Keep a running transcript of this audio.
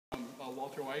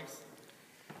Walter Weiss.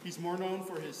 He's more known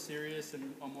for his serious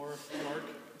and more dark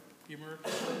humor,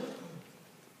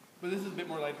 but this is a bit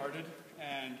more lighthearted,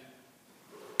 and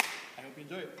I hope you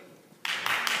enjoy it.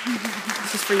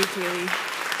 This is for you, Kaylee.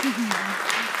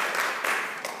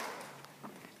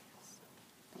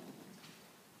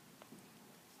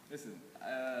 Listen,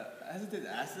 I hesitate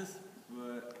to ask this,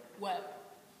 but...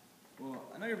 What? Well,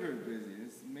 I know you're very busy.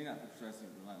 This may not be stressing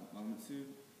for my moment too.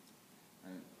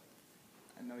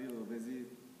 I know you're a little busy,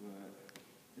 but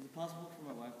is it possible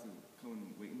for my wife to come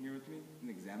and wait in here with me in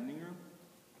the examining room?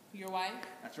 Your wife?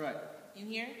 That's right. In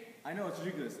here? I know it's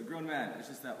ridiculous. A grown man. It's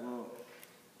just that, well,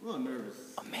 a little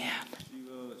nervous. A man.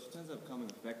 She tends to have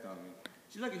calming effect on me.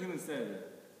 She's like a human sedative.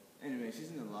 Anyway, she's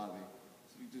in the lobby,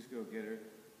 so you just go get her.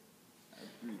 I'd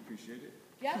really appreciate it.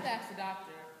 You have to ask the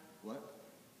doctor. What?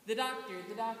 The doctor.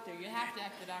 You have to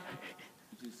ask the doctor.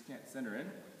 You just can't send her in?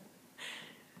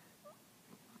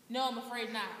 No, I'm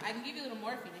afraid not. I can give you a little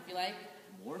morphine if you like.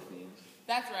 Morphine?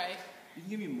 That's right. You can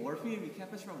give me morphine if you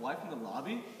can't touch my wife in the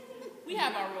lobby? We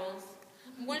have our rules.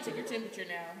 I'm going to take your temperature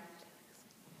now.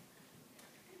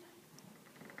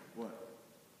 What?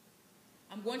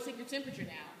 I'm going to take your temperature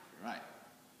now. Right.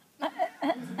 Well,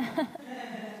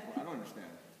 I don't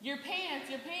understand. Your pants.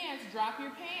 Drop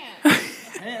your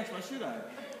pants. Pants? Why should I?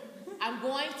 I'm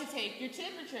going to take your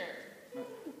temperature.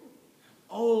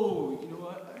 Oh, you know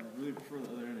what? I really prefer the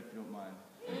other end if you don't mind.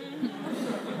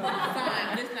 Fine,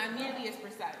 but it's not nearly as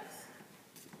precise.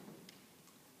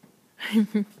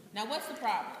 Now, what's the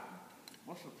problem?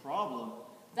 What's the problem?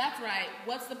 That's right.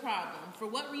 What's the problem? For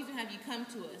what reason have you come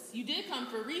to us? You did come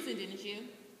for a reason, didn't you?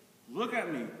 Look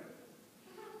at me.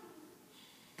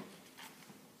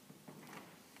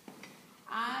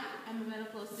 I am a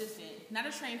medical assistant, not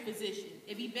a trained physician.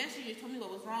 It'd be best you just told me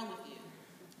what was wrong with you.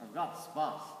 I've got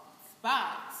spots.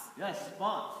 Spots? Yes,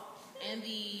 spots. And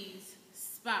these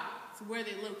spots, where are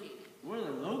they located? Where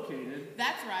they're located?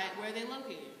 That's right, where are they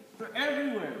located? They're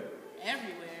everywhere.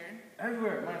 Everywhere?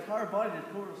 Everywhere. My entire body is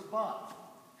covered with spots.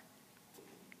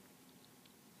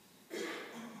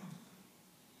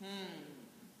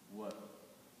 What?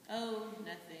 Oh,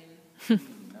 nothing.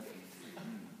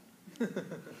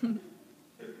 Nothing.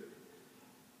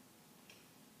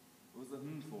 What's the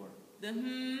for? The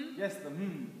Yes, the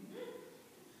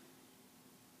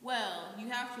Well, you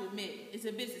have to admit, it's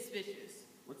a bit suspicious.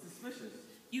 What's suspicious?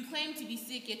 You claim to be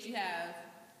sick, yet you have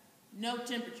no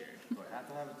temperature. Do I have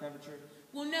to have a temperature?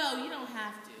 Well, no, you don't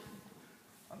have to.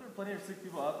 Aren't there plenty of sick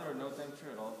people out there with no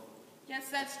temperature at all? Yes,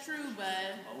 that's true,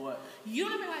 but Oh, what? you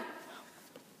don't make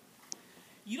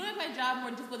my job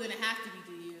more difficult than it has to be,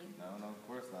 do you? No, of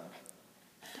course not.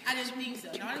 I didn't think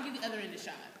so. Now I want to give the other end a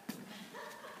shot.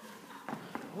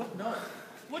 What? No.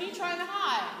 What are you trying to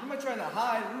hide? What am I trying to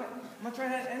hide? I'm not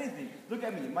trying to hide anything. Look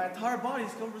at me. My entire body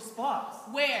is covered with spots.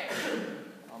 Where?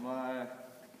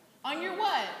 On your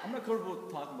what? I'm not comfortable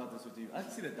talking about this with you. I have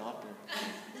to see the doctor.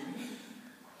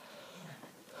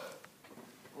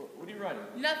 What are you writing?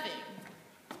 Nothing.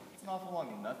 It's an awful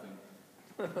long nothing.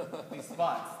 These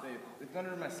spots, they've gone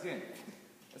under my skin.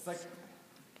 It's like,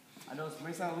 I know this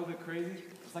may sound a little bit crazy,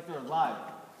 it's like they're alive.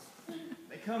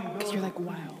 They come and go. You're like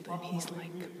wild, and he's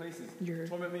like, you're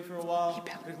torment me for a while,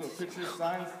 make little pictures,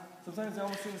 signs. Sometimes they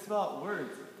almost seem to spell out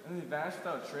words, and then they vanish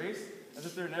without a trace, as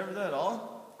if they're never there at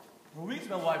all. For weeks,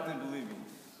 my wife didn't believe me.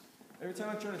 Every time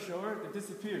I tried to show her, they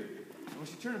disappeared. And when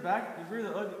she turned it back, they reared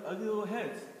their ugly little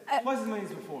heads, twice as many as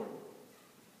before.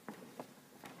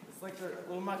 It's like they're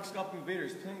little microscopic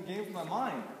invaders playing games with my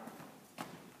mind.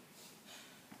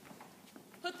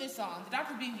 Put this on. The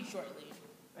doctor will be with you shortly.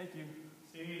 Thank you.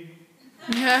 See?